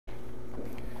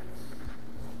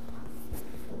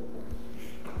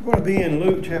We're going to be in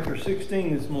Luke chapter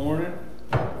 16 this morning.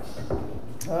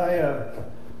 A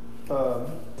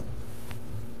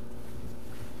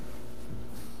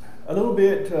little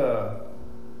bit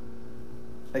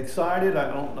excited.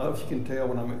 I don't know if you can tell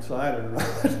when I'm excited or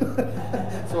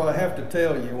not. So I have to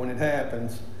tell you when it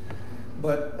happens.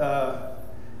 But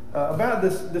about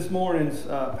this morning's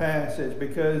passage,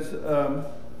 because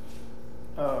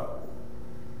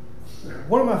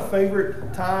one of my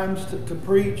favorite times to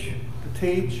preach, to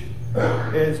teach,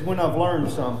 is when I've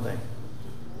learned something,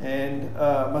 and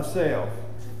myself.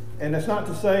 And that's not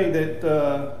to say that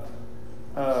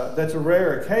that's a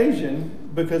rare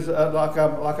occasion, because like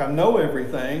I know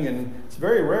everything, and it's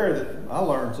very rare that I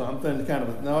learn something.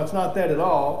 No, it's not that at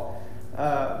all.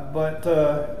 But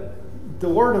the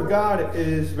Word of God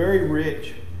is very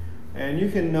rich. And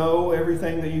you can know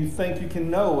everything that you think you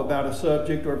can know about a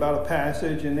subject or about a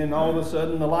passage, and then all of a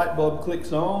sudden the light bulb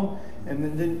clicks on,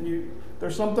 and then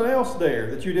there's something else there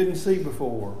that you didn't see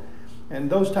before. And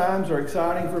those times are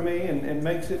exciting for me, and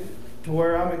makes it to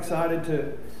where I'm excited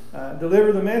to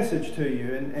deliver the message to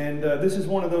you. And this is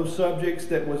one of those subjects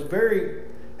that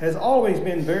has always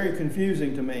been very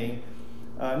confusing to me.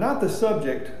 Not the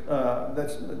subject,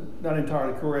 that's not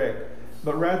entirely correct,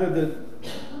 but rather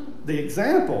the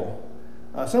example.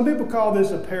 Some people call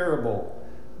this a parable,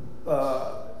 but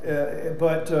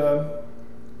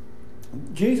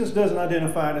Jesus doesn't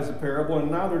identify it as a parable,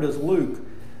 and neither does Luke.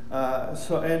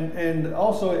 And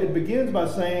also it begins by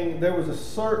saying there was a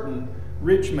certain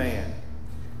rich man.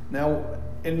 Now,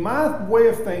 in my way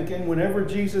of thinking, whenever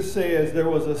Jesus says there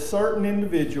was a certain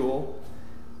individual,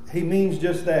 he means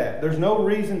just that. There's no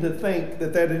reason to think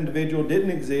that individual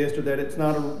didn't exist, or that it's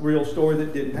not a real story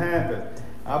that didn't happen.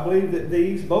 I believe that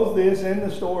both this and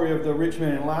the story of the rich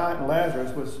man and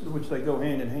Lazarus, which they go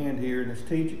hand in hand here in this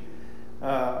teaching,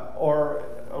 are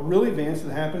real events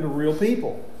that happened to real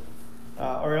people.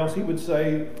 Or else he wouldn't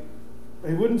say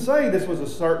this was a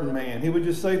certain man. He would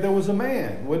just say there was a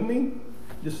man, wouldn't he?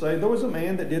 Just say there was a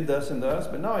man that did thus and thus.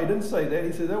 But no, he didn't say that.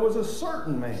 He said there was a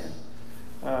certain man.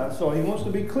 So he wants to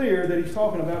be clear that he's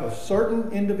talking about a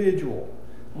certain individual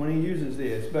when he uses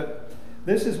this. But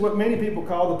this is what many people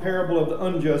call the parable of the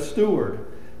unjust steward.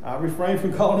 I refrain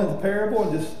from calling it the parable,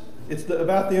 and it's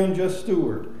about the unjust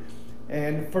steward.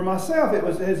 And for myself, it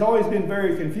has always been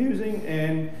very confusing,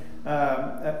 and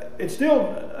it's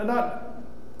still not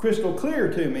crystal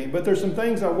clear to me. But there's some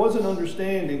things I wasn't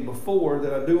understanding before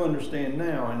that I do understand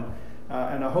now,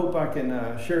 and I hope I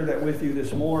can share that with you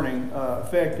this morning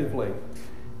effectively.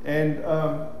 And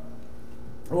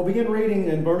we'll begin reading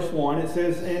in verse 1. It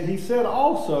says, "And he said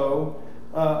also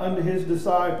unto his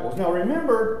disciples." Now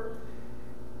remember,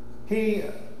 he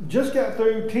just got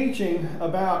through teaching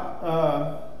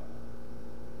about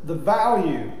the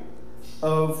value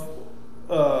of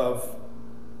a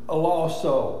lost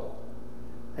soul,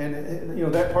 and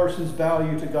that person's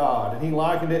value to God. And he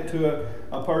likened it to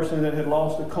a person that had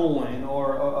lost a coin,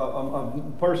 or a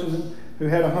person who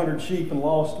had 100 sheep and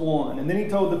lost one. And then he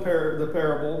told the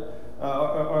parable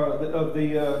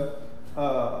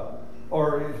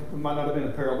or it might not have been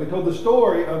a parable. He told the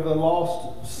story of the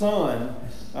lost son,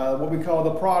 what we call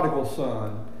the prodigal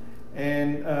son.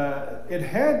 And it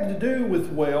had to do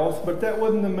with wealth, but that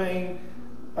wasn't the main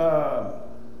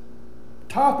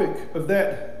topic of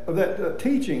that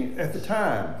teaching at the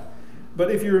time.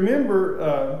 But if you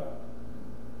remember,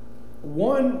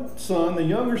 one son, the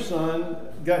younger son,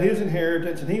 got his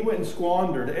inheritance, and he went and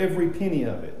squandered every penny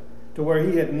of it to where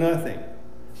he had nothing.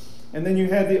 And then you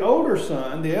had the older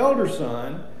son, the elder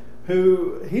son,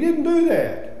 who he didn't do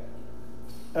that.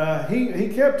 He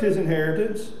kept his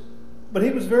inheritance, but he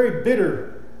was very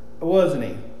bitter, wasn't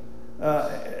he?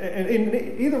 And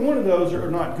either one of those are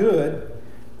not good.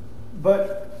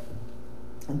 But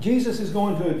Jesus is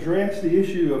going to address the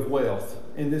issue of wealth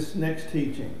in this next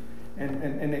teaching.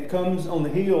 And it comes on the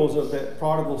heels of that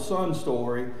prodigal son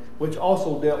story, which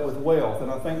also dealt with wealth.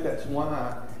 And I think that's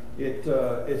why it's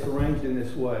arranged in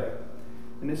this way.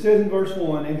 And it says in verse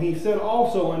 1, "And he said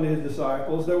also unto his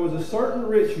disciples, There was a certain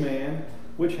rich man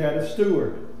which had a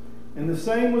steward. And the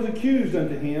same was accused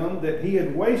unto him that he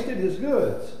had wasted his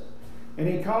goods. And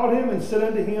he called him and said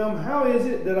unto him, How is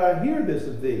it that I hear this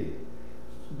of thee?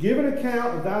 Give an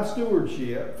account of thy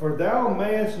stewardship, for thou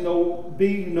mayest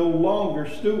be no longer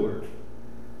steward.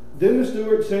 Then the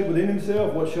steward said within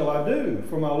himself, What shall I do?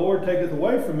 For my Lord taketh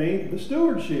away from me the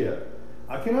stewardship.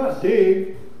 I cannot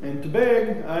dig, and to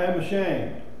beg I am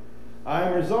ashamed. I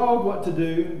am resolved what to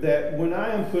do, that when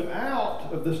I am put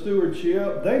out of the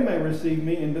stewardship, they may receive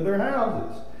me into their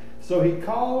houses. So he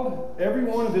called every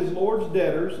one of his Lord's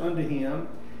debtors unto him,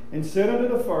 and said unto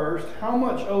the first, How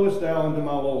much owest thou unto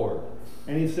my Lord?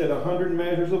 And he said, 100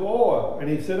 measures of oil. And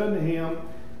he said unto him,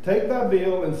 Take thy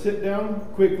bill, and sit down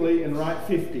quickly, and write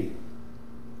 50.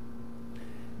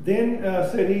 Then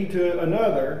said he to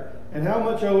another, And how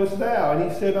much owest thou?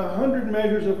 And he said, 100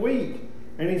 measures of wheat.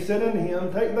 And he said unto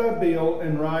him, Take thy bill,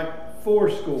 and write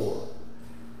 80.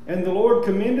 And the Lord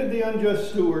commended the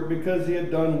unjust steward, because he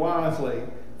had done wisely.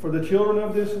 For the children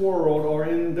of this world are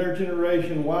in their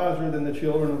generation wiser than the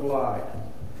children of light.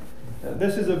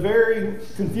 This is a very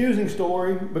confusing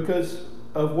story because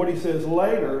of what he says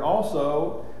later.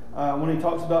 Also, when he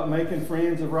talks about making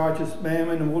friends of righteous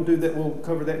mammon, and we'll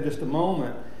cover that in just a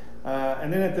moment.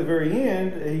 And then at the very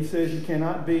end, he says you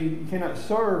cannot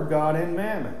serve God and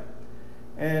mammon.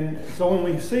 And so when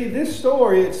we see this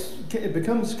story, it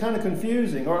becomes kind of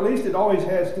confusing, or at least it always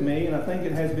has to me, and I think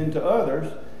it has been to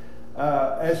others,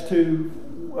 as to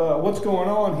what's going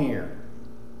on here.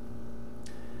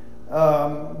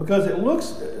 Because it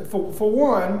looks, for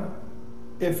one,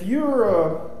 if you're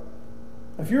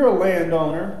a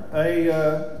landowner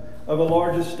of a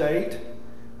large estate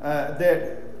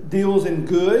that deals in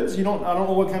goods, I don't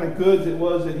know what kind of goods it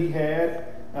was that he had.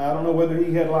 I don't know whether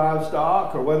he had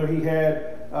livestock or whether he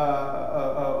had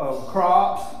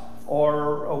crops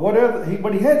or whatever,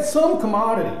 but he had some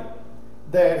commodity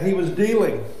that he was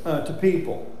dealing to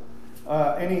people.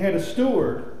 And he had a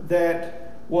steward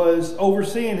that was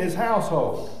overseeing his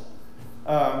household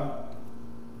and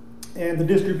the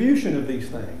distribution of these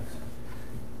things.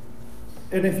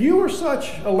 And if you were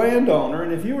such a landowner,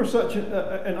 and if you were such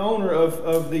an owner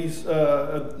of these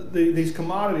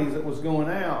commodities that was going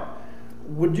out,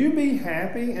 would you be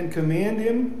happy and commend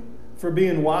him for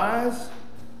being wise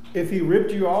if he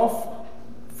ripped you off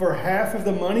for half of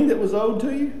the money that was owed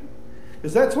to you?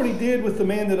 Because that's what he did with the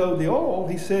man that owed the oil.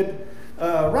 He said,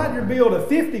 write your bill to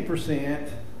 50%.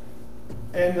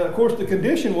 And of course the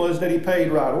condition was that he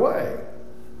paid right away.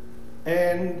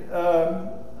 And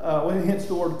hence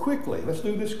the word quickly. Let's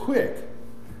do this quick.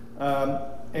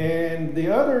 And the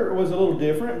other was a little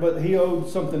different, but he owed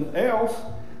something else.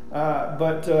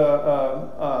 But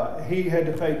he had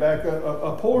to pay back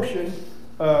a portion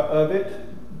of it,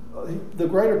 the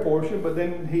greater portion, but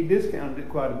then he discounted it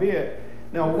quite a bit.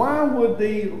 Now, why would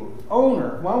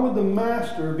the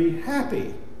master be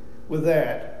happy with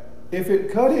that if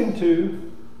it cut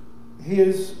into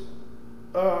his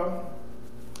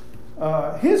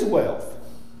wealth?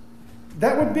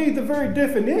 That would be the very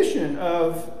definition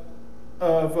of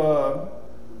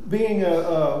being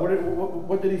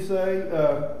what did he say?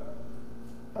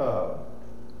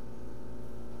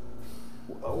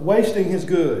 Wasting his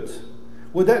goods.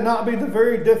 Would that not be the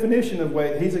very definition of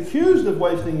waste? He's accused of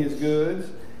wasting his goods,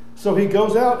 so he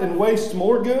goes out and wastes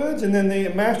more goods, and then the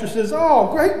master says, "Oh,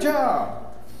 great job."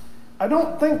 I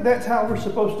don't think that's how we're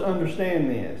supposed to understand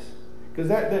this, because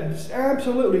that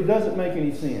absolutely doesn't make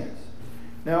any sense.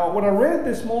 Now, what I read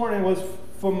this morning was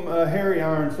from Harry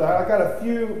Ironside. I got a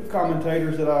few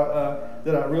commentators that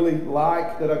I really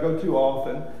like, that I go to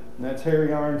often, and that's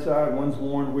Harry Ironside. One's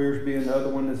Warren Wiersbe, and the other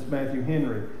one is Matthew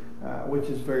Henry, which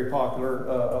is very popular,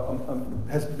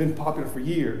 has been popular for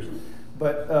years.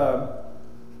 But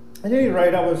at any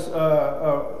rate, I was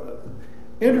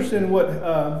interested in what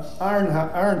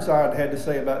Ironside had to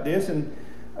say about this, and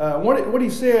what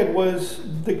he said was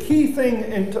the key thing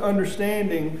into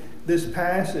understanding this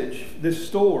passage, this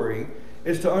story,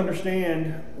 is to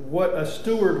understand what a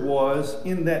steward was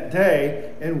in that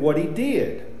day and what he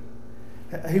did.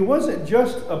 He wasn't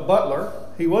just a butler.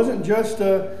 He wasn't just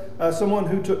someone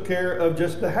who took care of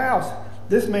just the house.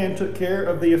 This man took care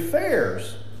of the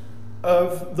affairs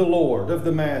of the Lord, of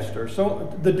the master.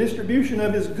 So the distribution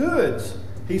of his goods,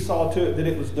 he saw to it that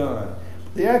it was done.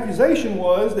 The accusation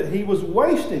was that he was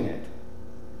wasting it.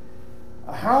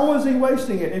 How was he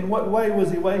wasting it? In what way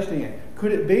was he wasting it?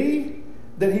 Could it be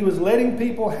that he was letting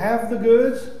people have the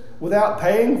goods without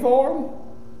paying for them?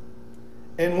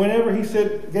 And whenever he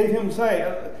gave him say,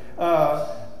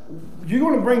 you're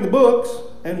going to bring the books,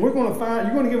 and you're going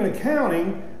to give an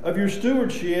accounting of your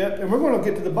stewardship, and we're going to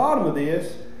get to the bottom of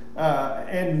this.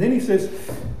 And then he says,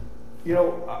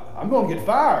 I'm going to get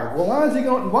fired. Well, why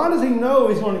does he know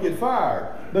he's going to get fired?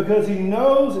 Because he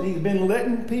knows that he's been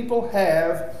letting people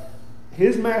have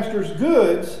his master's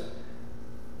goods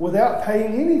without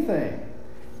paying anything.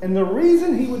 And the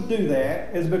reason he would do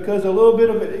that is because a little bit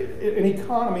of an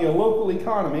economy, a local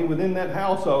economy within that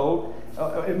household,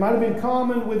 it might have been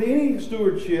common with any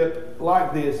stewardship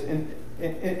like this in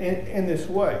this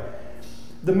way.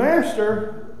 The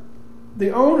master,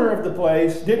 the owner of the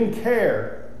place, didn't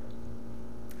care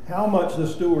how much the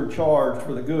steward charged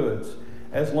for the goods,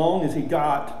 as long as he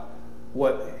got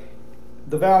what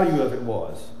the value of it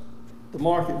was, the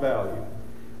market value.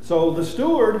 So the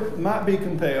steward might be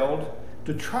compelled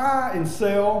to try and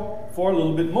sell for a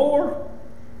little bit more,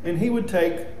 and he would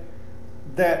take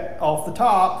that off the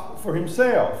top for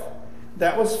himself.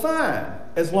 That was fine,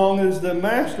 as long as the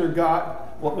master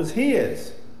got what was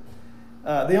his.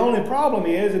 The only problem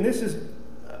is, and this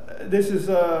is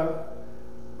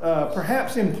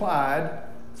perhaps implied,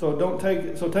 so don't take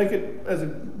it. So take it as a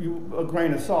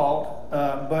grain of salt.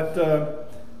 But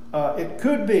it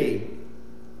could be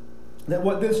that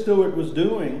what this steward was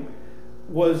doing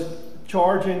was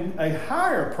charging a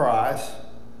higher price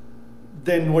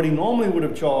than what he normally would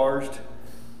have charged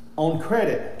on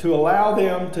credit, to allow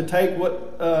them to take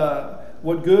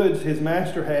what goods his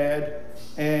master had,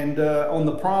 and on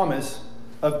the promise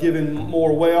of giving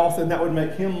more wealth, and that would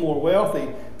make him more wealthy.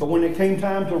 But when it came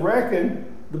time to reckon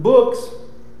the books,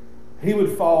 he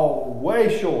would fall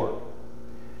way short.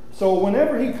 So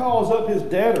whenever he calls up his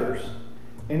debtors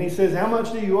and he says, "How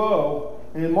much do you owe?"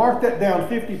 and then mark that down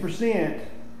 50%,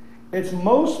 it's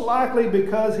most likely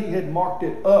because he had marked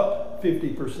it up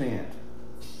 50%.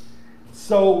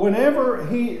 So whenever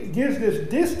he gives this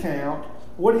discount,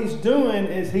 what he's doing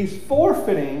is he's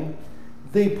forfeiting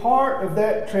the part of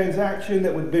that transaction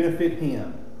that would benefit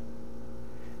him.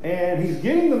 And he's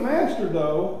getting the master,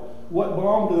 though, what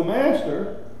belonged to the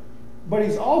master, but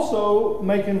he's also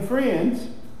making friends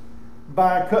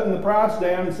by cutting the price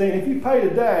down and saying, if you pay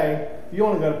today, you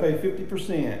only got to pay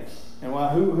 50%. And why?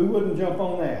 Who wouldn't jump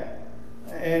on that?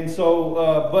 And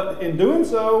so, but in doing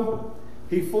so,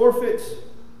 he forfeits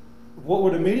what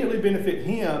would immediately benefit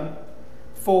him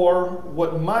for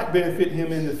what might benefit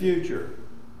him in the future.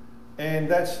 And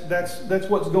that's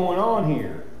what's going on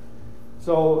here.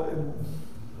 So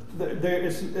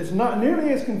it's not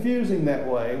nearly as confusing that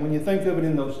way when you think of it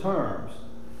in those terms.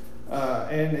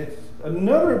 And it's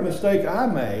another mistake I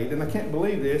made, and I can't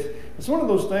believe this. It's one of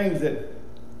those things that,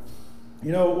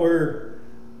 you know, where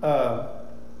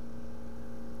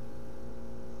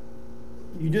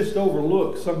you just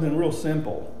overlook something real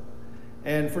simple.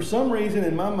 And for some reason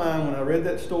in my mind, when I read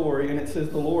that story and it says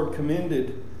the Lord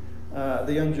commended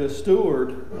the unjust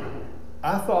steward,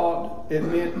 I thought it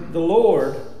meant the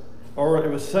Lord, or it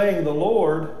was saying the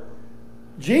Lord,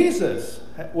 Jesus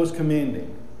was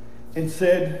commending, and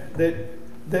said that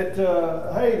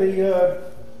hey,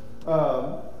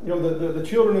 the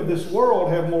children of this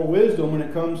world have more wisdom when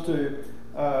it comes to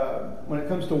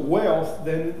wealth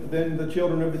than the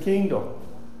children of the kingdom.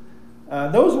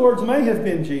 Those words may have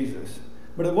been Jesus,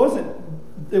 but it wasn't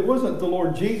the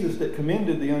Lord Jesus that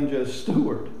commended the unjust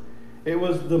steward. It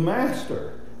was the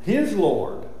master, his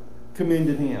Lord,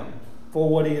 commended him for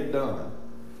what he had done.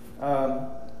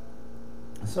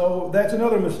 So that's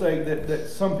another mistake that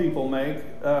some people make.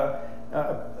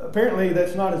 Apparently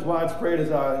that's not as widespread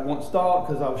as I once thought,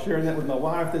 because I was sharing that with my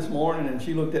wife this morning and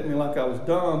she looked at me like I was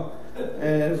dumb.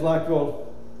 And it was like, well,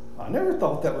 I never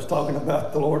thought that was talking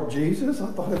about the Lord Jesus.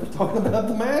 I thought it was talking about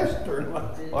the master.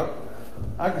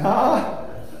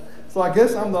 So I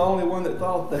guess I'm the only one that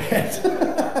thought that.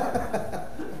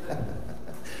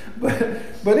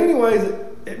 But anyways,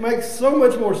 it makes so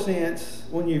much more sense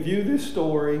when you view this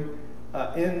story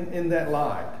in that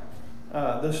light.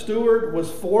 The steward was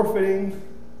forfeiting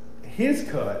his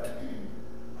cut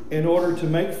in order to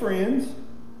make friends,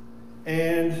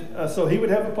 and so he would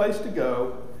have a place to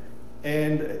go.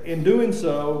 And in doing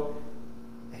so,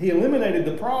 he eliminated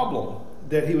the problem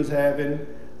that he was having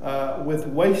with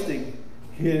wasting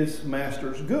his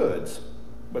master's goods,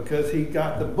 because he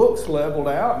got the books leveled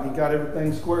out and he got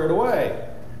everything squared away.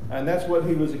 And that's what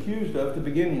he was accused of to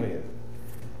begin with.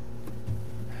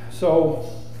 So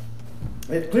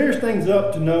it clears things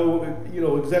up to know,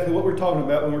 exactly what we're talking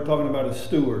about when we're talking about a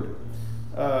steward.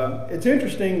 It's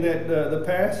interesting that the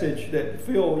passage that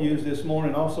Phil used this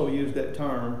morning also used that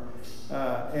term.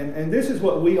 And this is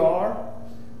what we are.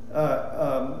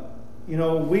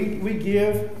 We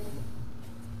give,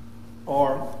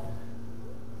 or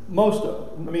most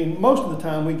of the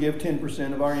time we give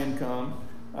 10% of our income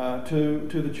to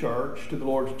the church, to the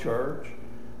Lord's church.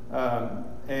 At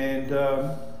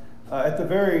the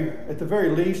very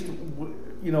least,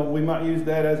 we might use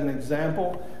that as an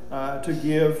example to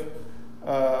give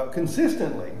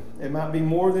consistently. It might be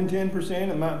more than 10%.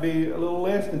 It might be a little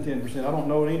less than 10%. I don't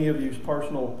know any of you's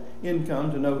personal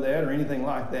income to know that or anything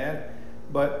like that.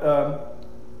 But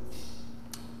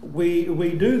we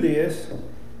do this,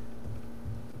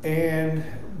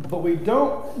 but we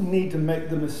don't need to make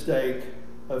the mistake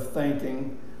of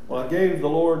thinking, well, I gave the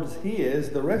Lord his,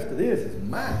 the rest of this is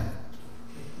mine.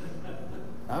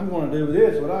 I'm going to do with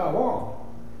this what I want.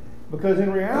 Because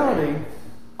in reality,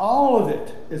 all of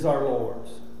it is our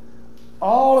Lord's.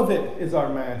 All of it is our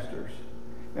master's.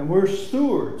 And we're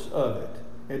stewards of it.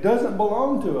 It doesn't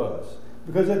belong to us.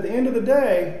 Because at the end of the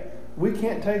day, we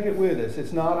can't take it with us.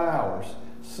 It's not ours.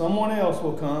 Someone else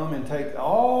will come and take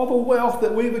all the wealth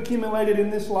that we've accumulated in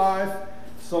this life.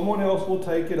 Someone else will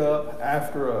take it up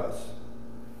after us.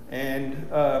 And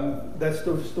that's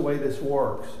just the way this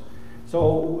works.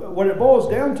 So what it boils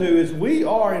down to is we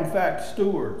are, in fact,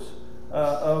 stewards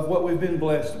of what we've been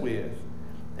blessed with.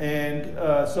 And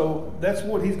so that's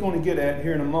what he's going to get at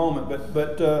here in a moment.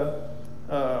 But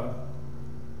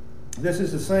this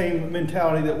is the same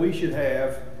mentality that we should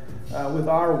have with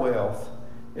our wealth,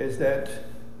 is that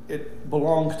it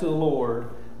belongs to the Lord.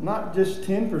 Not just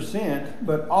 10%,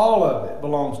 but all of it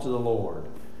belongs to the Lord.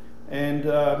 And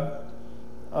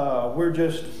we're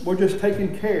just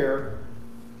taking care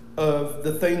of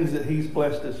the things that he's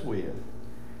blessed us with.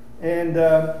 And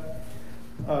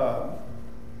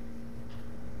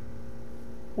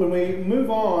when we move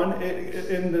on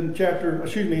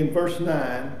in verse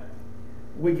 9,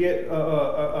 we get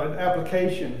an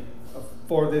application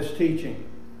for this teaching.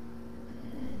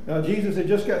 Now, Jesus had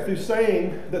just got through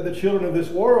saying that the children of this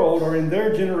world are in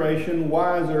their generation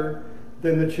wiser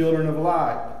than the children of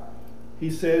light. He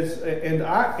says, and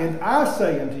I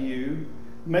say unto you,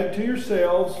 make to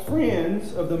yourselves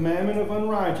friends of the mammon of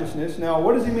unrighteousness. Now,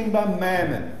 what does he mean by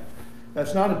mammon?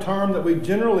 That's not a term that we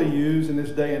generally use in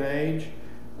this day and age.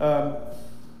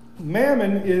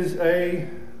 Mammon is the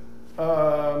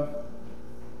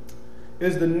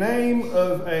name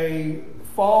of a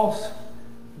false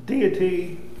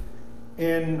deity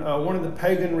in one of the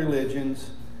pagan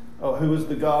religions who was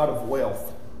the god of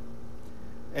wealth.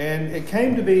 And it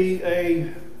came to be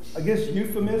I guess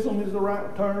euphemism is the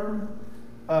right term,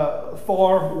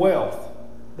 for wealth.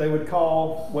 They would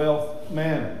call wealth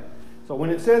mammon. So when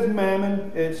it says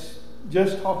mammon, it's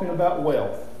just talking about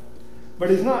wealth. But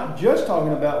he's not just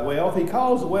talking about wealth. He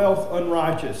calls wealth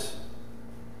unrighteous.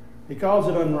 He calls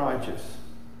it unrighteous.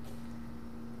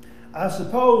 I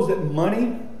suppose that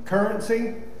money,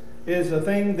 currency, is a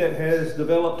thing that has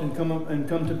developed and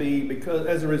come to be because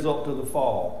as a result of the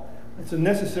fall. It's a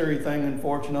necessary thing,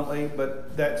 unfortunately,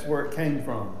 but that's where it came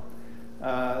from.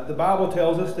 The Bible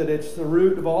tells us that it's the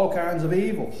root of all kinds of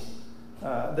evil.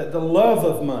 That the love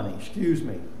of money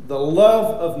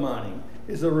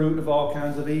is the root of all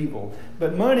kinds of evil.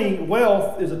 But money,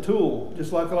 wealth, is a tool,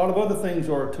 just like a lot of other things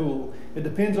are a tool. It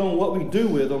depends on what we do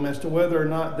with them as to whether or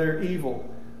not they're evil.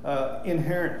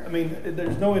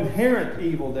 There's no inherent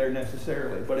evil there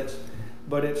necessarily, but it's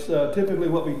typically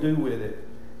what we do with it.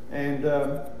 And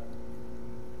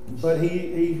but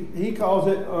he calls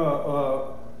it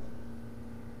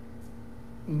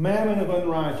mammon of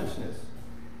unrighteousness.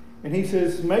 And he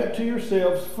says, make to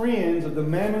yourselves friends of the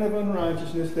mammon of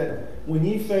unrighteousness, that when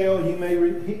ye fail, they may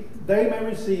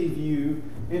receive you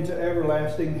into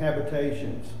everlasting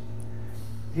habitations.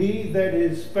 He that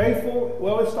is faithful,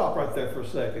 well, let's stop right there for a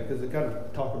second, because I've got to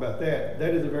talk about that.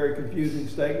 That is a very confusing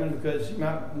statement, because you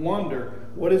might wonder,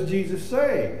 what is Jesus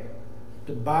saying?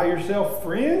 To buy yourself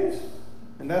friends?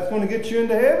 And that's going to get you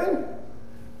into heaven?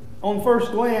 On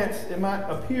first glance, it might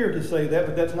appear to say that,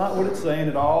 but that's not what it's saying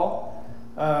at all.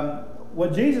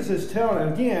 What Jesus is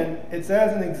telling, again, it's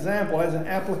as an example, as an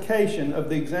application of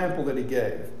the example that he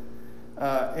gave.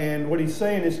 And what he's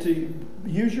saying is to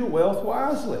use your wealth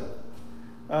wisely.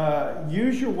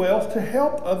 Use your wealth to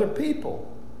help other people.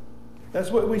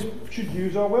 That's what we should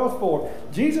use our wealth for.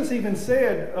 Jesus even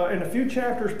said in a few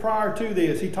chapters prior to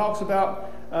this, he talks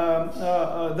about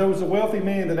there was a wealthy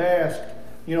man that asked,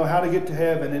 how to get to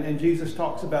heaven, and Jesus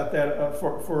talks about that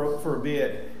for a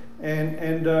bit.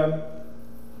 And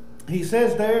he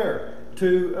says there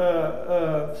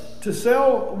to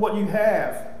sell what you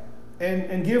have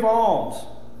and give alms.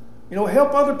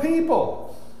 Help other people.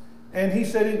 And he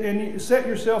said, and set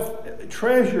yourself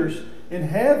treasures in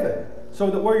heaven,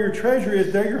 so that where your treasure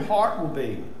is, there your heart will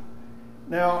be.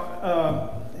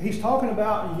 Now, he's talking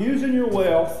about using your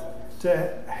wealth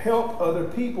to help other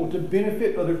people, to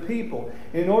benefit other people.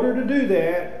 In order to do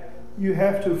that, you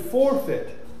have to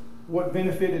forfeit what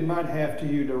benefit it might have to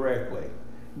you directly.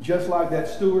 Just like that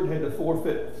steward had to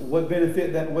forfeit what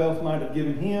benefit that wealth might have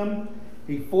given him,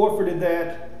 he forfeited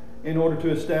that in order to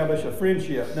establish a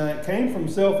friendship. Now, it came from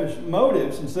selfish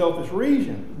motives and selfish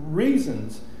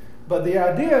reasons, but the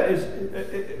idea is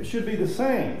it should be the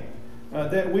same,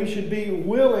 that we should be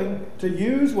willing to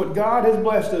use what God has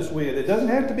blessed us with. It doesn't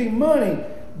have to be money,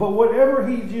 but whatever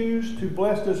He's used to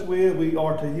bless us with, we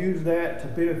are to use that to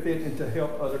benefit and to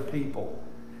help other people.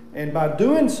 And by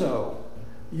doing so,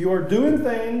 you are doing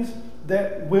things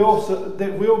that will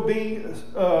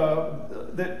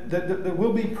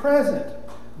be present,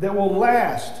 that will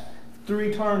last through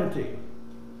eternity.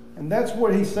 And that's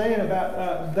what he's saying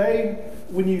about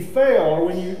when you fail or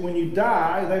when you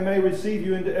die, they may receive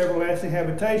you into everlasting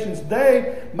habitations.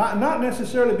 They might not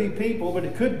necessarily be people, but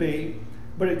it could be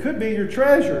your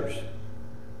treasures.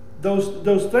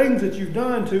 Those things that you've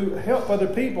done to help other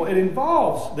people, it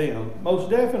involves them, most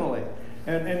definitely.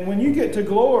 And when you get to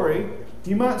glory,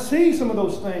 you might see some of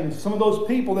those things, some of those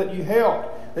people that you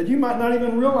helped, that you might not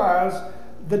even realize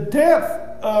the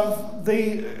depth of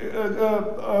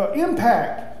the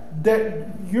impact that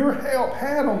your help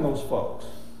had on those folks.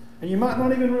 And you might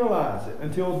not even realize it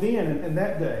until then and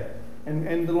that day.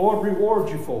 And the Lord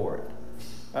rewards you for it.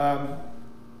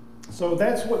 So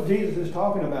that's what Jesus is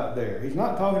talking about there. He's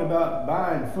not talking about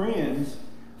buying friends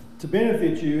to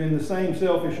benefit you in the same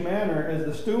selfish manner as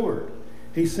the steward.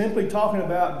 He's simply talking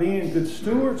about being good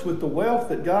stewards with the wealth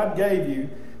that God gave you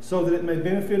so that it may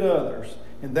benefit others.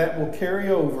 And that will carry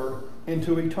over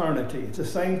into eternity. It's the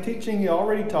same teaching he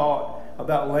already taught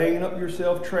about laying up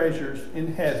yourself treasures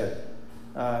in heaven.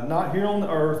 Not here on the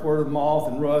earth where the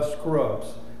moth and rust corrupts,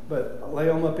 but lay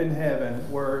them up in heaven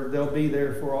where they'll be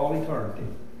there for all eternity.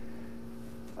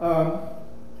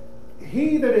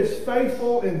 He that is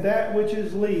faithful in that which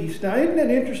is least. Now, isn't it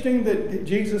interesting that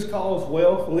Jesus calls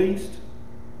wealth least?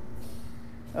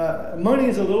 Money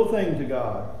is a little thing to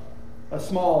God, a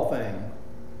small thing.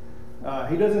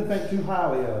 He doesn't think too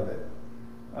highly of it.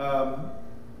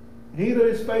 He that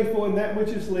is faithful in that which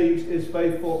is least is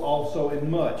faithful also in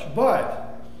much.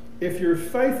 But if you're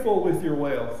faithful with your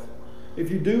wealth, if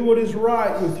you do what is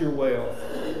right with your wealth,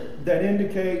 that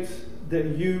indicates that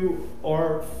you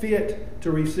are fit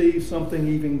to receive something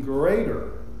even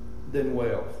greater than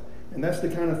wealth. And that's the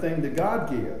kind of thing that God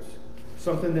gives.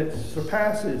 Something that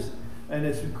surpasses and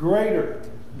it's greater,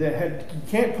 that you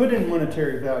can't put in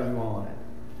monetary value on it.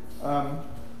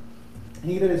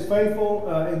 He that is faithful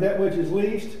in that which is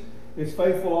least is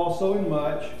faithful also in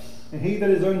much. And he that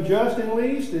is unjust in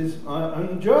least is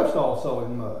unjust also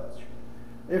in much.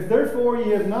 If therefore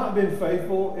ye have not been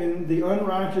faithful in the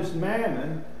unrighteous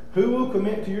mammon, who will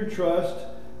commit to your trust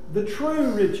the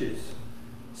true riches?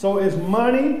 So is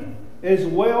money, is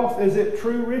wealth, is it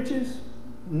true riches?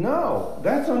 No,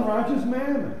 that's unrighteous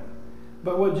mammon.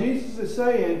 But what Jesus is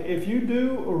saying, if you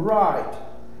do right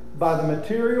by the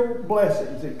material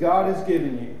blessings that God has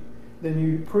given you, then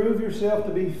you prove yourself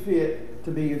to be fit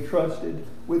to be entrusted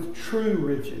with true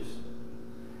riches.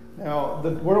 Now,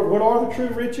 what are the true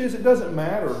riches? It doesn't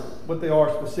matter what they are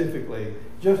specifically,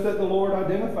 just that the Lord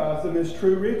identifies them as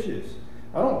true riches.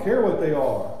 I don't care what they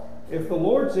are. If the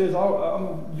Lord says,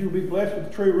 you'll be blessed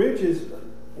with true riches,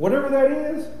 whatever that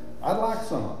is, I'd like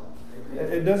some.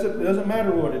 It doesn't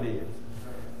matter what it is.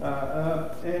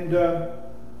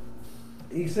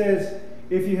 He says,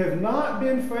 if you have not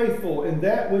been faithful in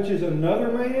that which is another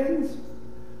man's,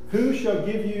 who shall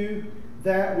give you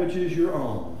that which is your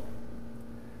own?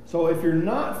 So if you're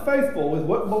not faithful with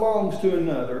what belongs to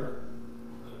another,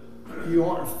 you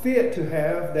aren't fit to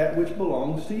have that which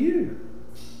belongs to you.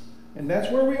 And that's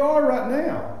where we are right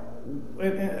now.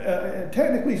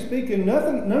 Technically speaking,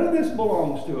 none of this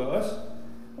belongs to us.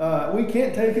 We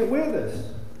can't take it with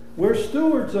us. We're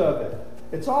stewards of it.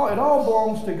 It all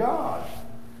belongs to God.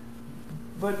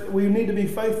 But we need to be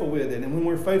faithful with it. And when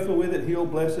we're faithful with it, He'll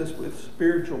bless us with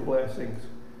spiritual blessings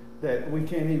that we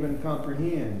can't even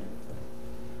comprehend.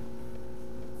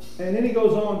 And then he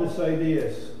goes on to say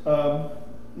this,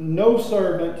 no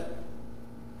servant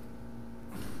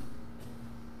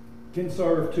can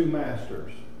serve two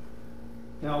masters.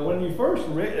 Now, when you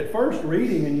at first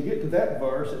reading and you get to that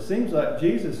verse, it seems like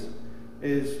Jesus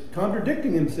is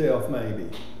contradicting himself maybe.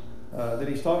 That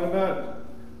he's talking about,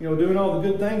 doing all the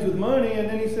good things with money, and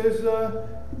then he says,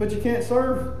 but you can't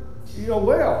serve,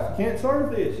 wealth. You can't serve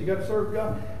this. You got to serve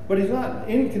God. But he's not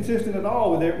inconsistent at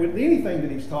all with anything that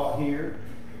he's taught here.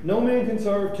 No man can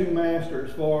serve two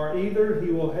masters, for either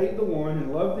he will hate the one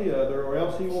and love the other, or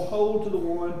else he will hold to the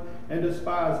one and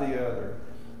despise the other.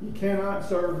 You cannot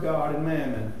serve God and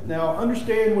mammon. Now,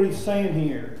 understand what he's saying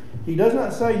here. He does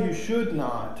not say you should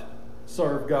not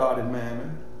serve God and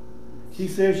mammon. He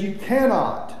says you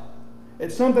cannot.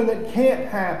 It's something that can't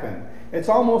happen. It's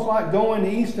almost like going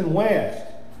east and west.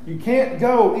 You can't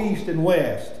go east and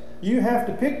west. You have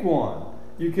to pick one.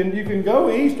 You can go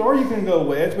east or you can go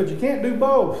west, but you can't do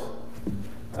both.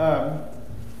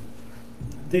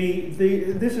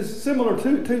 This is similar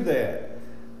to that.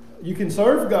 You can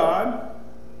serve God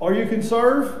or you can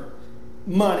serve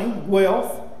money,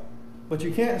 wealth, but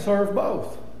you can't serve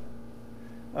both.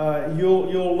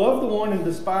 You'll love the one and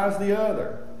despise the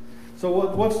other. So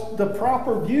what's the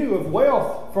proper view of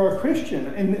wealth for a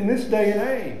Christian in this day and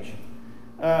age?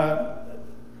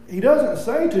 he doesn't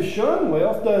say to shun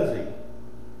wealth, does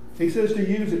he? He says to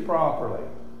use it properly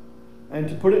and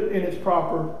to put it in its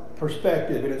proper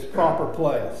perspective, in its proper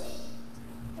place.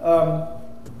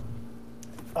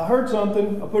 I heard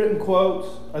something, I put it in quotes,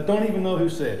 I don't even know who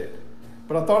said it,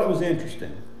 but I thought it was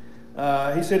interesting.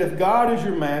 He said, if God is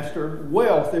your master,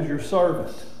 wealth is your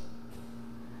servant.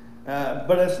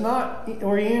 But that's not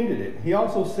where he ended it. He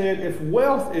also said, if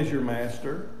wealth is your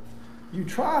master, you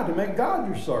try to make God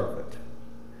your servant.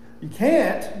 You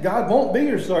can't. God won't be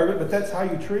your servant, but that's how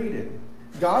you treat it.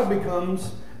 God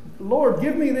becomes, Lord,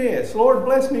 give me this. Lord,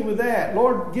 bless me with that.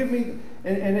 Lord, give me...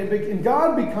 And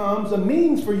God becomes a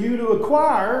means for you to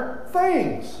acquire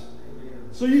things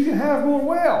so you can have more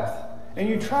wealth. And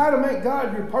you try to make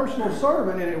God your personal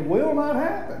servant, and it will not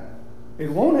happen.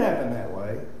 It won't happen that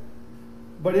way.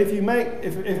 But if you make,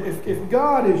 if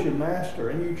God is your master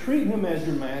and you treat him as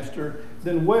your master,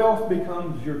 then wealth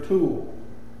becomes your tool.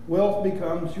 Wealth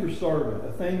becomes your servant,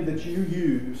 a thing that you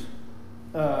use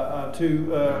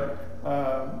to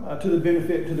the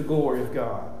benefit, to the glory of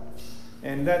God.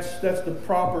 And that's the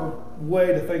proper way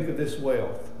to think of this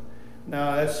wealth.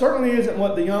 Now, that certainly isn't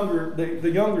what the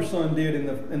younger son did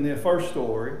in the first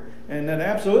story, and that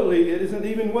absolutely isn't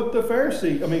even what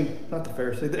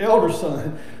the elder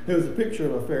son, who was a picture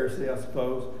of a Pharisee, I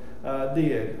suppose,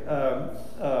 did.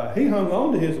 He hung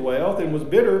on to his wealth and was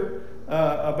bitter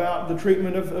about the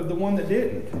treatment of the one that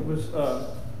didn't.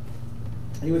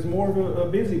 He was more of a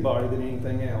busybody than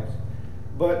anything else.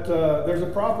 But there's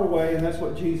a proper way, and that's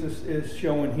what Jesus is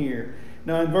showing here.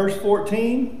 Now, in verse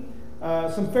 14,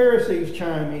 some Pharisees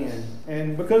chime in,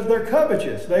 and because they're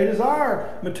covetous, they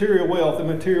desire material wealth and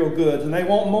material goods, and they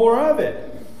want more of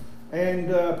it.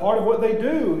 And part of what they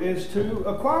do is to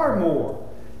acquire more.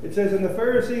 It says, and the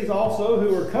Pharisees also,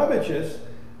 who were covetous,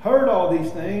 heard all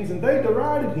these things, and they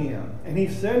derided him. And he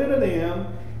said unto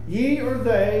them, Ye are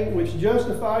they which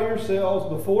justify yourselves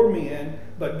before men,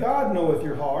 but God knoweth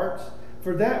your hearts.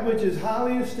 For that which is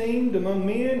highly esteemed among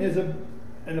men is an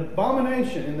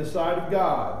abomination in the sight of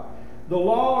God. The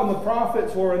law and the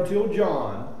prophets were until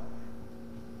John.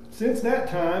 Since that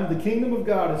time the kingdom of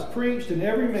God is preached, and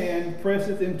every man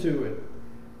presseth into it.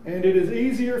 And it is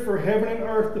easier for heaven and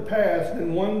earth to pass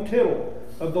than one tittle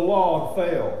of the law to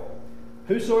fail.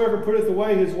 Whosoever putteth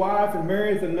away his wife and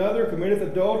marrieth another committeth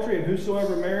adultery, and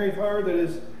whosoever marrieth her that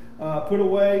is put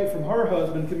away from her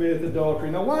husband committeth adultery.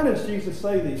 Now, why does Jesus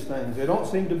say these things? They don't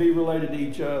seem to be related to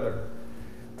each other.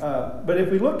 But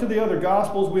if we look to the other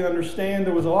Gospels, we understand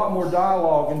there was a lot more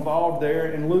dialogue involved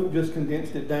there, and Luke just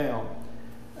condensed it down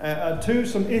to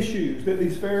some issues that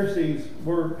these Pharisees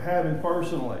were having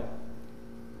personally.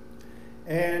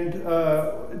 And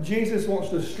Jesus wants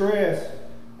to stress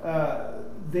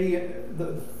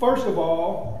first of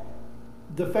all,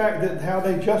 the fact that how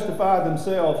they justify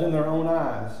themselves in their own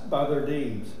eyes by their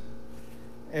deeds.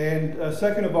 And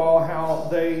second of all, how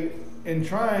they, in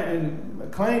trying and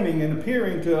claiming and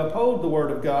appearing to uphold the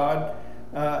Word of God,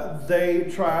 they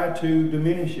try to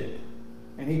diminish it.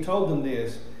 And he told them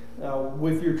this,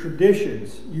 with your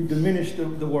traditions, you diminish the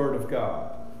Word of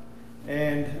God.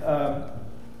 And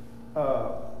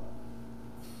a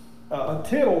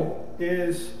tittle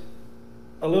is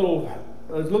a little,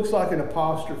 it looks like an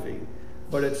apostrophe,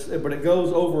 but it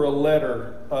goes over a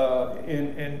letter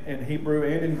in Hebrew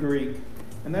and in Greek.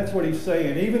 And that's what he's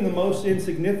saying. Even the most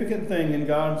insignificant thing in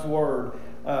God's Word,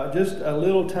 just a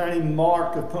little tiny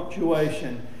mark of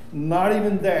punctuation, not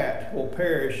even that will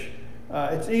perish.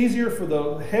 It's easier for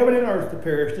the heaven and earth to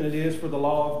perish than it is for the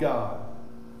law of God.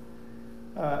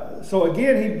 So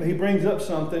again, he brings up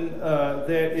something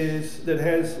that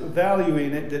has value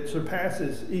in it that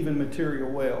surpasses even material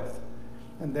wealth,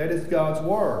 and that is God's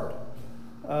Word.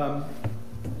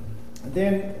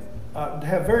 Then I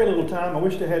have very little time. I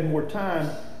wish I had more time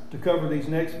to cover these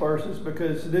next verses,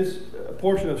 because this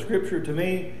portion of Scripture to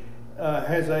me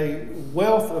has a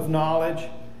wealth of knowledge,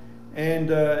 and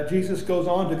Jesus goes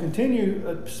on to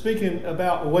continue speaking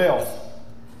about wealth.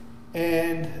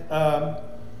 And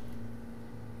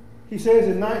he says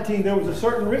in 19, there was a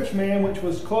certain rich man which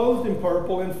was clothed in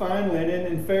purple and fine linen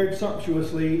and fared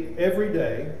sumptuously every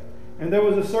day. And there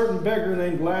was a certain beggar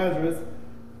named Lazarus,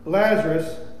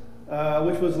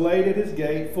 which was laid at his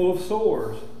gate, full of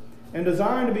sores, and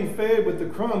desiring to be fed with the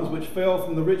crumbs which fell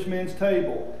from the rich man's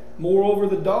table. Moreover,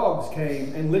 the dogs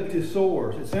came and licked his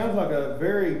sores. It sounds like a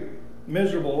very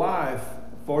miserable life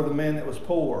for the man that was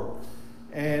poor.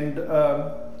 And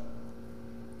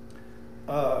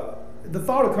the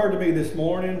thought occurred to me this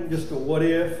morning, just a what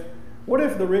if. What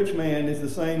if the rich man is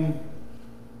the same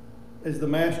as the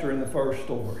master in the first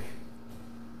story?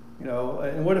 You know,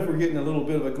 and what if we're getting a little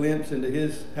bit of a glimpse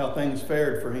into how things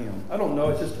fared for him? I don't know,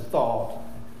 it's just a thought.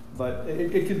 But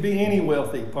it could be any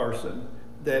wealthy person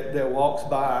that walks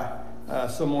by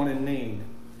someone in need.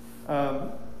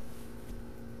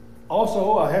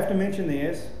 Also, I have to mention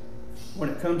this, when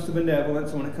it comes to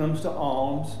benevolence, when it comes to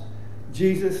alms,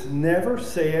 Jesus never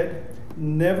said,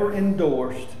 never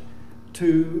endorsed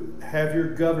to have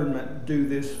your government do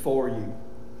this for you.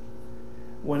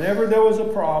 Whenever there was a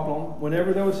problem,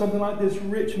 whenever there was something like this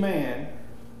rich man,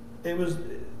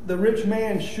 the rich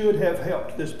man should have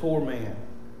helped this poor man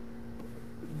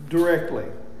directly.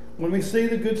 When we see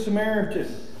the Good Samaritan,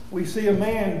 we see a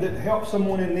man that helped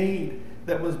someone in need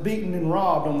that was beaten and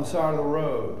robbed on the side of the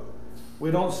road.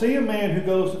 We don't see a man who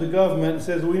goes to the government and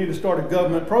says, we need to start a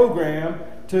government program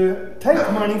to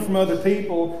take money from other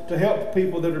people to help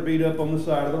people that are beat up on the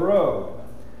side of the road.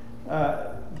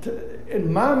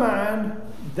 In my mind,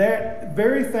 that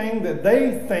very thing that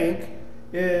they think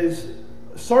is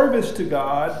service to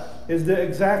God is the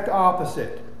exact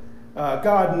opposite.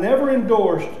 God never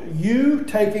endorsed you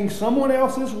taking someone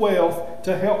else's wealth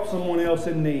to help someone else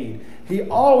in need. He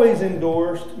always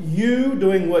endorsed you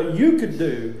doing what you could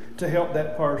do to help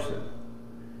that person.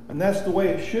 And that's the way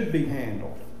it should be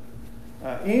handled.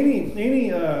 But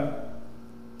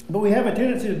we have a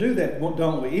tendency to do that,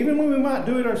 don't we? Even when we might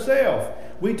do it ourselves,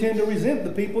 we tend to resent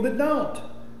the people that don't.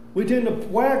 We tend to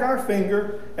wag our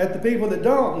finger at the people that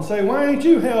don't and say, why ain't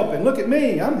you helping? Look at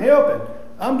me, I'm helping.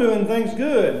 I'm doing things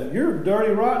good. You're a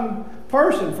dirty, rotten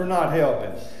person for not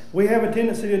helping. We have a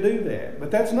tendency to do that.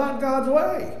 But that's not God's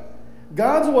way.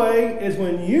 God's way is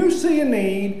when you see a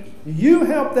need, you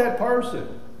help that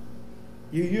person.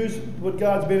 You use what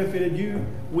God's benefited you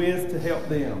with to help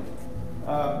them.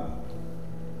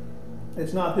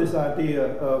 It's not this idea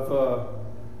of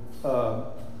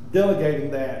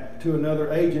delegating that to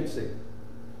another agency.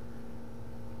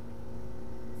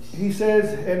 He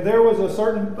says, and there was a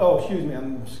certain,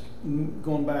 I'm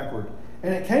going backward.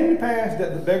 And it came to pass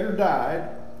that the beggar died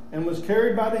and was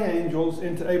carried by the angels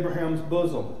into Abraham's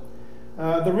bosom.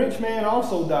 The rich man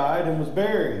also died and was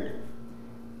buried.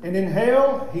 And in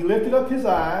hell he lifted up his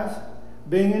eyes,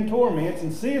 being in torments,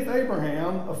 and seeth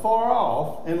Abraham afar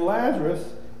off, and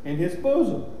Lazarus in his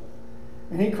bosom.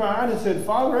 And he cried and said,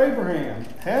 Father Abraham,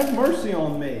 have mercy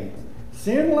on me.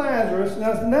 Send Lazarus.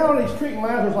 Now he's treating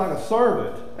Lazarus like a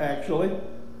servant, actually.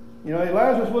 You know,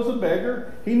 Lazarus was a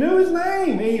beggar. He knew his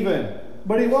name even,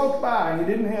 but he walked by and he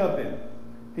didn't help him.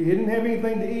 He didn't have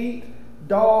anything to eat.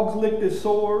 Dogs licked his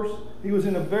sores. He was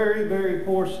in a very, very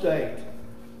poor state.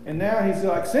 And now he's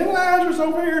like, send Lazarus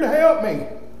over here to help me.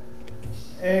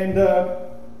 And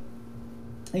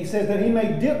he says that he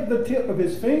may dip the tip of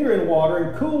his finger in water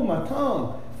and cool my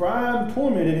tongue, for I am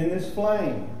tormented in this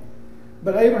flame.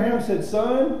 But Abraham said,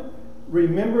 Son,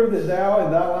 remember that thou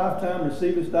in thy lifetime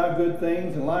receivest thy good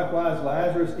things, and likewise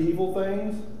Lazarus evil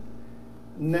things.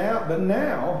 But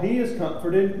now he is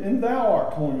comforted, and thou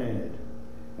art tormented.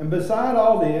 And beside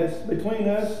all this, between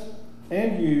us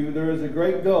and you, there is a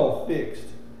great gulf fixed,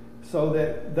 so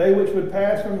that they which would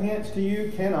pass from hence to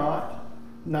you cannot,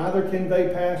 neither can they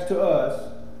pass to us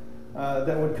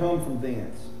that would come from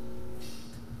thence.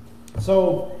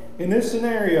 So, in this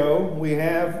scenario, we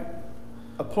have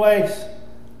a place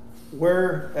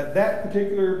where, at that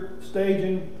particular stage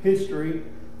in history,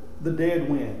 the dead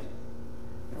went.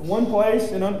 One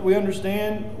place, and we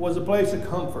understand, was a place of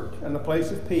comfort and a place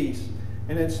of peace,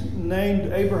 and it's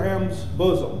named Abraham's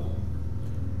bosom.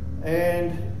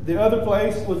 And the other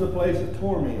place was a place of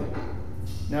torment.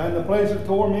 Now, in the place of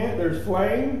torment, there's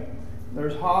flame,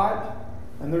 there's hot,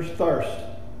 and there's thirst.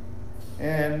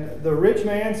 And the rich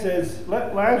man says,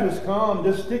 let Lazarus come,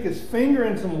 just stick his finger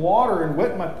in some water and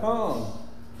wet my tongue,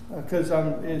 because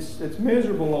it's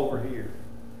miserable over here.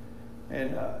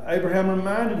 And Abraham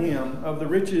reminded him of the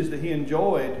riches that he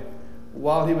enjoyed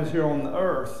while he was here on the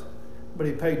earth, but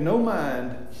he paid no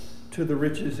mind to the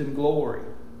riches and glory.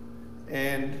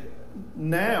 And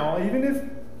now, even if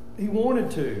he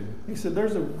wanted to, he said,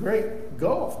 there's a great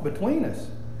gulf between us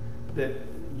that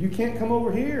you can't come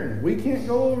over here and we can't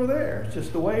go over there. It's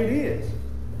just the way it is.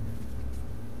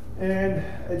 And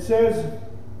it says,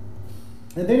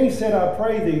 and then he said, I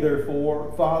pray thee,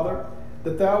 therefore, Father,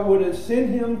 that thou wouldest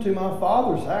send him to my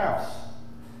father's house.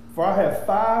 For I have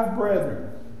 5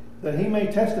 brethren, that he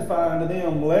may testify unto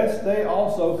them, lest they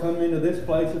also come into this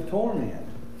place of torment.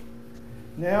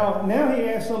 Now he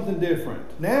asks something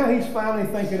different. Now he's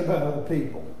finally thinking about other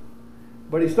people.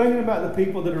 But he's thinking about the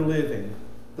people that are living,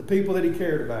 the people that he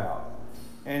cared about.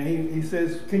 And he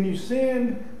says, can you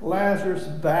send Lazarus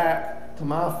back to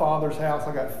my father's house?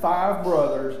 I got 5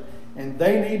 brothers, and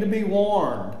they need to be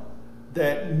warned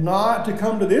that not to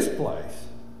come to this place,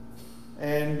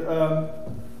 and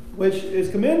which is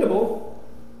commendable,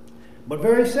 but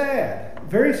very sad.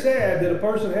 Very sad that a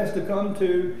person has to come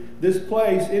to this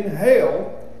place in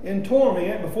hell, in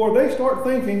torment, before they start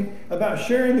thinking about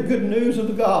sharing the good news of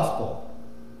the gospel.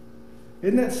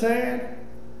 Isn't that sad?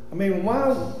 I mean,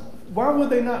 why would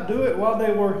they not do it while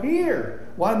they were here?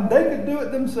 Why they could do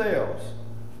it themselves?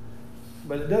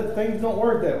 But things don't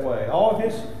work that way.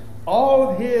 All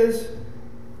of his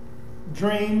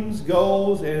dreams,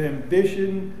 goals, and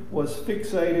ambition was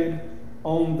fixated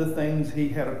on the things he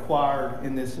had acquired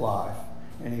in this life.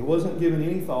 And he wasn't giving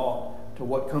any thought to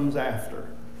what comes after.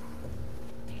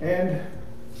 And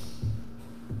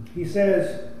he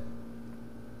says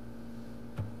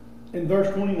in verse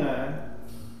 29,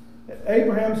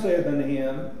 Abraham said unto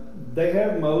him, they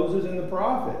have Moses and the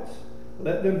prophets.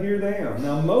 Let them hear them.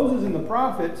 Now Moses and the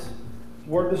prophets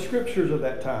were the scriptures of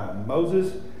that time.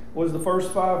 Moses was the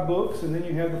first 5 books, and then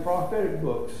you have the prophetic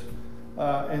books.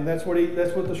 And that's what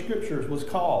the scriptures was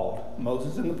called,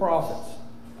 Moses and the prophets.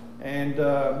 And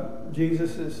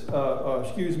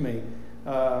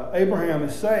Abraham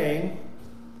is saying,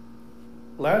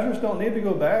 Lazarus don't need to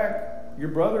go back. Your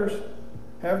brothers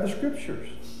have the scriptures.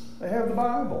 They have the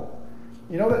Bible.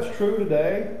 You know, that's true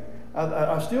today.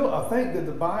 I think that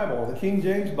the Bible, the King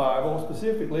James Bible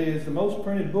specifically, is the most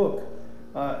printed book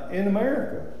in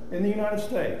America, in the United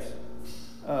States.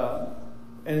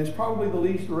 And it's probably the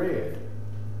least read.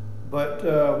 But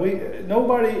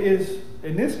nobody is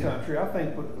in this country, I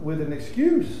think, with an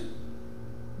excuse,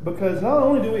 because not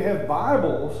only do we have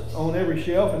Bibles on every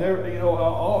shelf and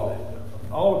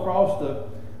all across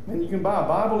you can buy a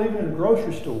Bible even in a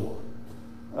grocery store.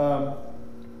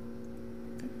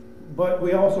 But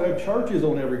we also have churches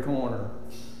on every corner.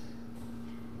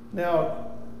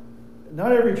 Now,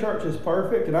 not every church is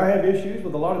perfect, and I have issues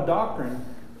with a lot of doctrine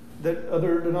that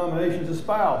other denominations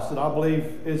espouse that I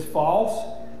believe is false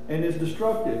and is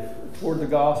destructive toward the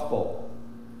gospel.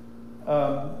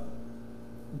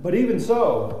 But even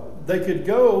so, they could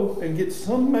go and get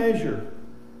some measure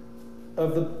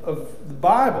of the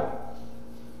Bible,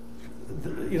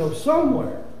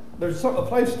 somewhere. There's a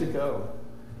place to go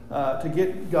to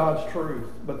get God's truth,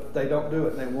 but they don't do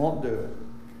it, and they won't do it.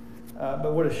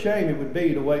 But what a shame it would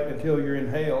be to wait until you're in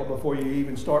hell before you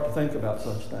even start to think about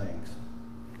such things.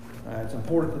 It's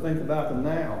important to think about them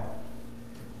now.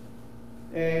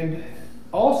 And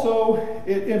also,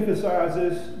 it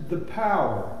emphasizes the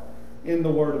power in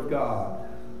the Word of God.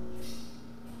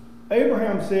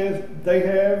 Abraham says they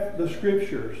have the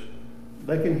scriptures.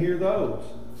 They can hear those.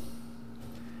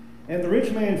 And the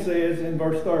rich man says in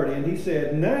verse 30, and he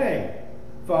said, Nay,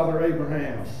 Father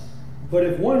Abraham, but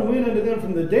if one went unto them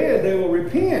from the dead, they will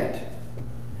repent.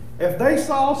 If they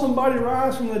saw somebody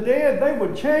rise from the dead, they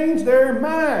would change their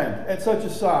mind at such a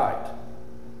sight.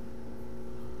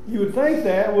 You would think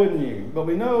that, wouldn't you? But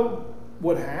we know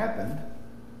what happened.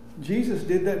 Jesus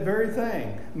did that very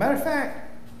thing. Matter of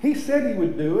fact, he said he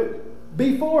would do it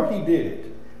before he did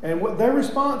it. And what their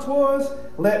response was,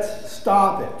 let's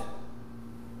stop it.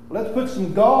 Let's put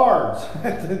some guards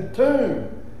at the tomb.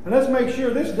 And let's make sure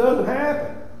this doesn't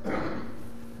happen.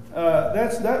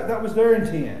 That was their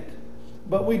intent.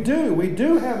 But we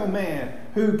do have a man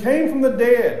who came from the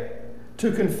dead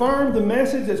to confirm the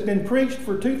message that's been preached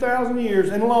for 2,000 years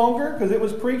and longer, because it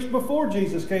was preached before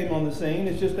Jesus came on the scene.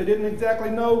 It's just they didn't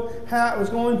exactly know how it was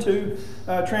going to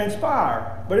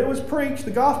transpire. But it was preached.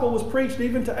 The gospel was preached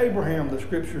even to Abraham, the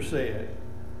scripture said.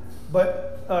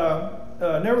 But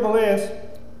nevertheless,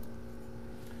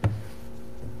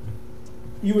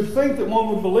 you would think that one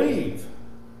would believe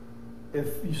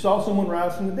if you saw someone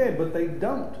rise from the dead, but they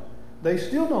don't. They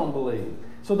still don't believe.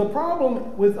 So the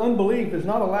problem with unbelief is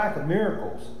not a lack of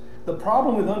miracles. The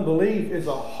problem with unbelief is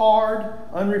a hard,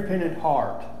 unrepentant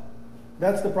heart.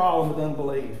 That's the problem with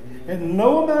unbelief. And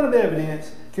no amount of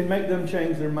evidence can make them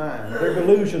change their mind. They're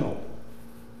delusional.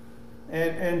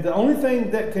 And the only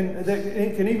thing that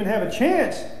can even have a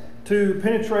chance to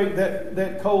penetrate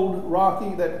that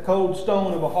cold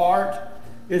stone of a heart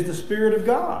is the Spirit of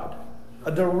God.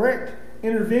 A direct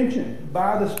intervention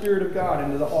by the Spirit of God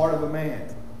into the heart of a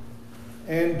man.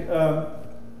 And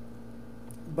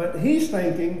but he's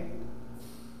thinking,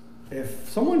 if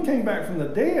someone came back from the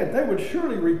dead, they would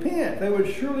surely repent. They would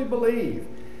surely believe.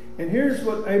 And here's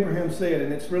what Abraham said,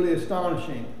 and it's really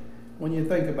astonishing when you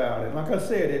think about it. Like I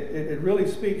said, it really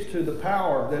speaks to the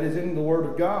power that is in the Word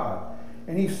of God.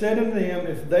 And he said unto them,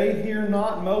 if they hear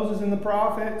not Moses and the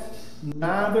prophets,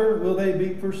 neither will they be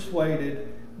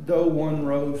persuaded, though one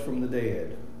rose from the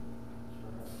dead.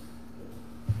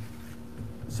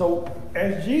 So,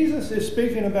 as Jesus is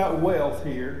speaking about wealth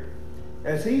here,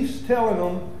 as he's telling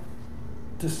them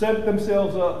to set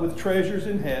themselves up with treasures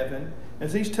in heaven,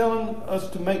 as he's telling us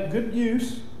to make good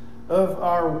use of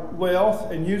our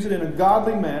wealth and use it in a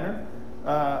godly manner,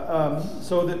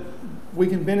 so that we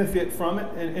can benefit from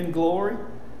it in glory,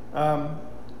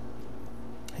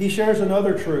 he shares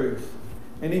another truth.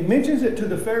 And he mentions it to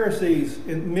the Pharisees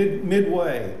in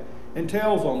midway and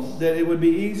tells them that it would be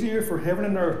easier for heaven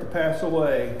and earth to pass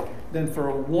away than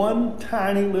for one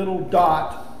tiny little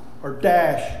dot or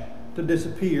dash to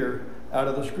disappear out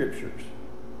of the Scriptures.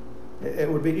 It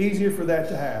would be easier for that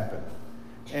to happen.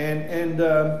 And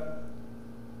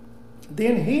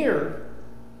then here,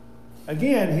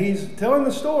 again, he's telling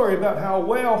the story about how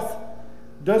wealth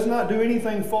does not do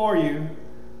anything for you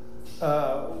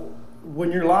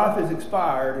when your life is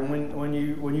expired and when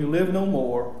you live no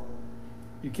more.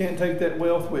 You can't take that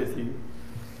wealth with you.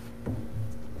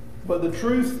 But the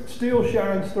truth still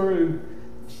shines through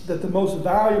that the most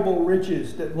valuable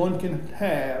riches that one can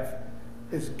have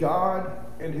is God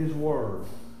and His Word.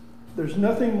 There's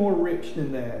nothing more rich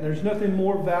than that. There's nothing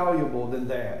more valuable than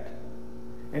that.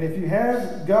 And if you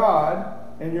have God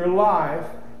in your life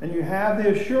and you have the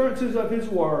assurances of His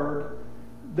Word,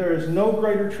 there is no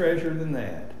greater treasure than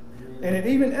that. And it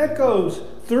even echoes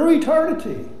through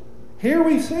eternity. Here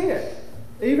we see it.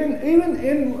 Even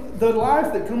in the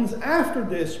life that comes after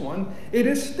this one, it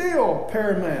is still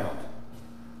paramount.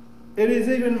 It is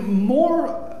even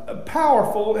more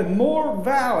powerful and more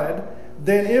valid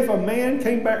than if a man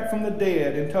came back from the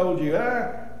dead and told you,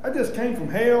 I just came from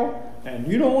hell and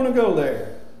you don't want to go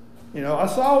there. You know, I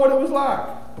saw what it was like.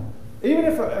 Even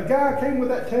if a guy came with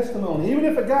that testimony, even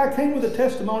if a guy came with a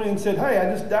testimony and said, hey,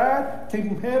 I just died, came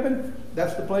from heaven,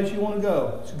 that's the place you want to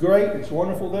go. It's great, it's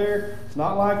wonderful there, it's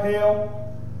not like hell.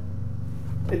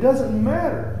 It doesn't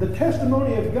matter. The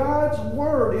testimony of God's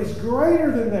Word is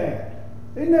greater than that.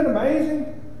 Isn't that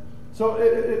amazing? So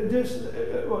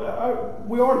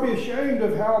we ought to be ashamed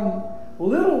of how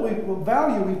little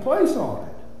value we place on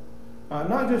it.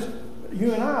 Not just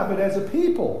you and I, but as a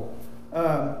people.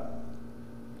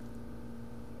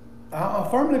 I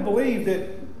firmly believe that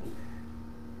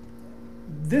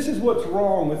this is what's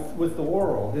wrong with the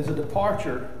world, is a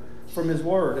departure from His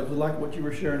Word. It was like what you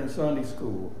were sharing in Sunday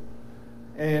school.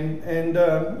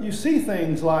 And you see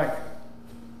things like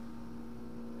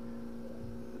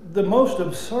the most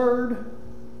absurd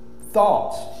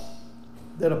thoughts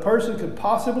that a person could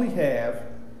possibly have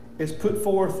is put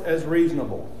forth as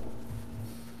reasonable.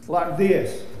 Like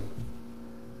this.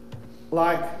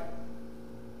 Like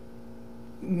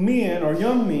men or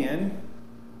young men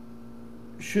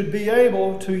should be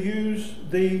able to use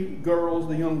the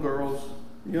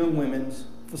young women's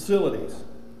facilities.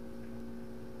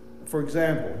 For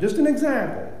example, just an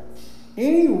example,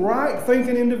 any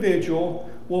right-thinking individual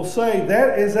will say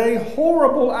that is a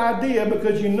horrible idea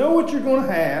because you know what you're going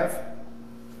to have.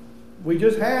 We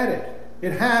just had it.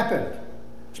 It happened.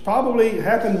 It's probably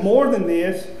happened more than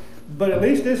this, but at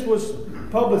least this was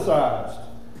publicized.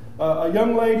 A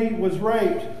young lady was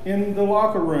raped in the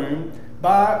locker room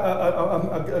by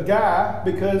a guy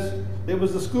because it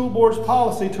was the school board's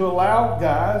policy to allow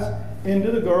guys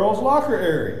into the girls' locker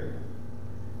area.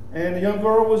 And the young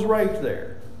girl was raped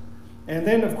there. And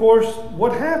then, of course,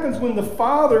 what happens when the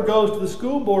father goes to the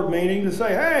school board meeting to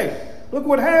say, hey, look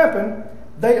what happened?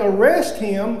 They arrest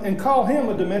him and call him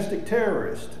a domestic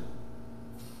terrorist.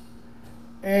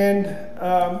 And,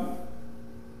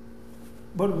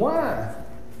 but why?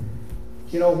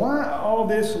 You know, why all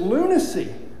this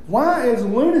lunacy? Why is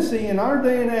lunacy in our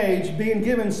day and age being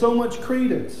given so much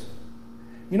credence?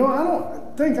 You know, I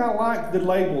don't think I like the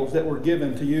labels that were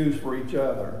given to use for each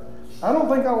other. I don't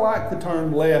think I like the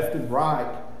term left and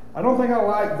right. I don't think I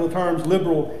like the terms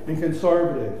liberal and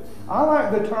conservative. I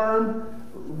like the term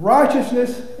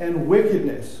righteousness and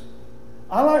wickedness.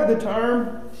 I like the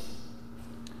term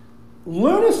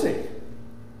lunacy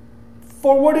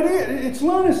for what it is. It's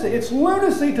lunacy. It's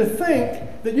lunacy to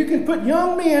think that you can put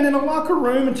young men in a locker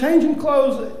room and changing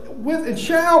clothes and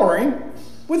showering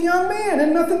with young men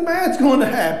and nothing bad's going to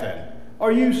happen.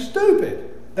 Are you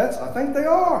stupid? I think they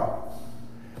are.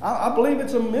 I believe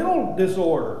it's a mental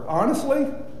disorder, honestly.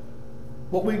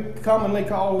 What we commonly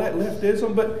call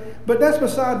leftism, but that's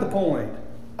beside the point.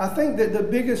 I think that the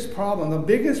biggest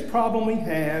problem we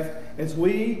have is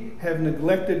we have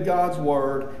neglected God's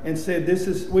Word and said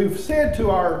we've said to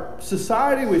our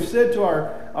society, we've said to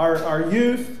our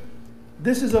youth,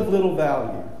 this is of little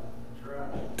value.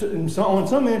 In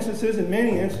some instances, in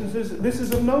many instances, this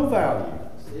is of no value.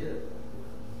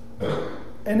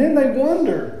 And then they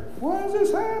wonder, why is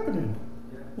this happening?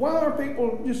 Why are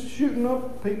people just shooting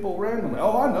up people randomly?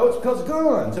 Oh, I know, it's because of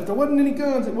guns. If there wasn't any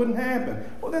guns, it wouldn't happen.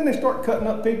 Well, then they start cutting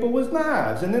up people with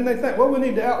knives. And then they think, well, we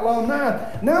need to outlaw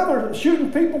knives. Now they're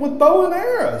shooting people with bow and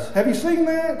arrows. Have you seen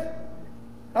that?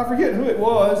 I forget who it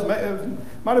was. It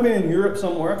might have been in Europe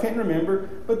somewhere. I can't remember.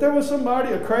 But there was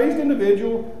somebody, a crazed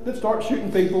individual, that started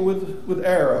shooting people with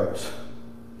arrows.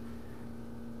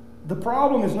 The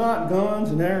problem is not guns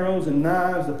and arrows and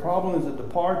knives. The problem is a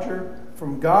departure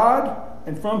from God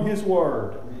and from His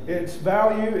Word. Its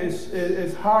value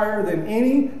is higher than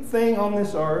anything on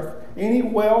this earth, any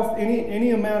wealth,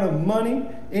 any amount of money,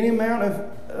 any amount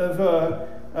of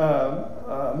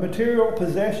material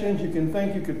possessions you can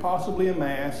think you could possibly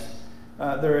amass.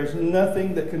 There is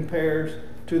nothing that compares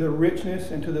to the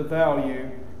richness and to the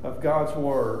value of God's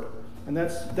Word. And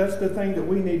that's the thing that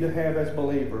we need to have as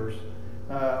believers.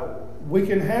 We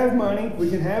can have money, we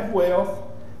can have wealth,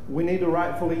 we need to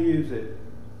rightfully use it.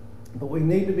 But we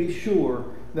need to be sure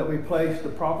that we place the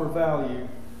proper value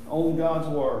on God's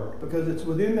Word, because it's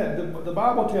within that. The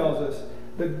Bible tells us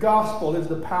the gospel is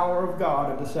the power of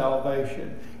God unto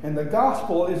salvation, and the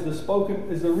gospel is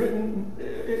the written.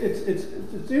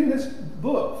 It's in this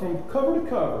book from cover to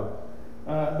cover.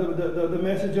 The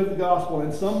message of the gospel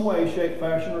in some way, shape,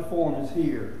 fashion, or form is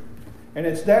here, and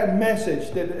it's that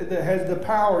message that has the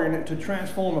power in it to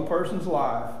transform a person's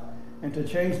life and to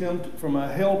change them from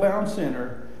a hell-bound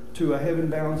sinner to a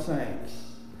heaven-bound saint.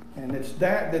 And it's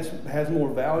that has more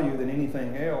value than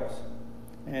anything else.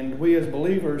 And we as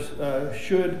believers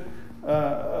should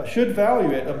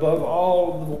value it above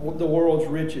all the world's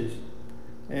riches.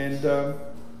 And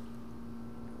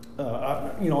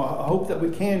I hope that we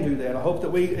can do that. I hope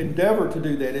that we endeavor to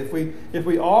do that. If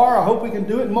we are, I hope we can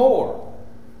do it more.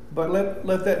 But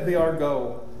let that be our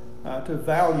goal,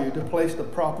 to place the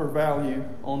proper value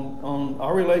on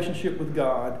our relationship with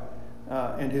God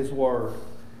and His Word.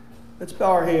 Let's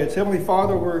bow our heads. Heavenly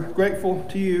Father, we're grateful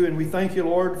to You, and we thank You,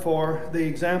 Lord, for the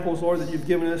examples, Lord, that You've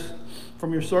given us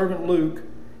from Your servant Luke.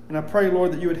 And I pray,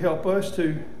 Lord, that You would help us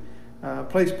to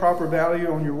place proper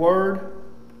value on Your Word.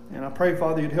 And I pray,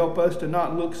 Father, You'd help us to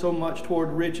not look so much toward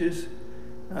riches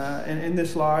in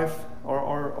this life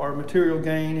or material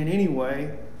gain in any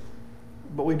way.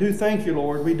 But we do thank You,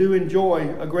 Lord. We do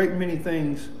enjoy a great many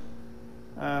things.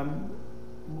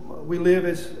 We live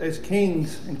as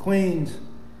kings and queens,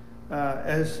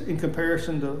 as in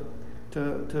comparison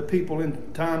to people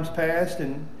in times past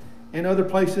and in other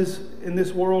places in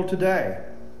this world today.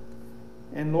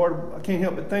 And Lord, I can't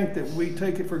help but think that we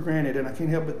take it for granted, and I can't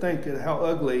help but think that how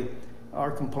ugly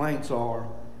our complaints are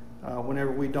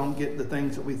whenever we don't get the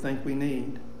things that we think we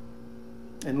need.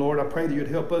 And Lord, I pray that You'd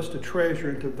help us to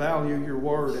treasure and to value Your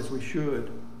Word as we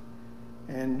should.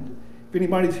 And if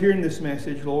anybody's hearing this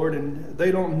message, Lord, and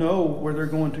they don't know where they're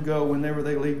going to go whenever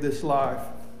they leave this life,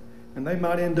 and they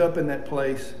might end up in that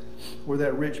place where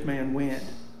that rich man went,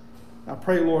 I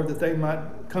pray, Lord, that they might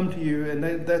come to You, and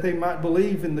that they might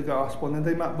believe in the gospel, and that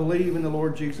they might believe in the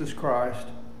Lord Jesus Christ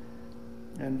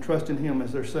and trust in Him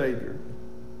as their Savior.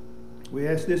 We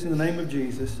ask this in the name of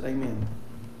Jesus. Amen.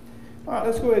 All right,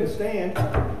 let's go ahead and stand.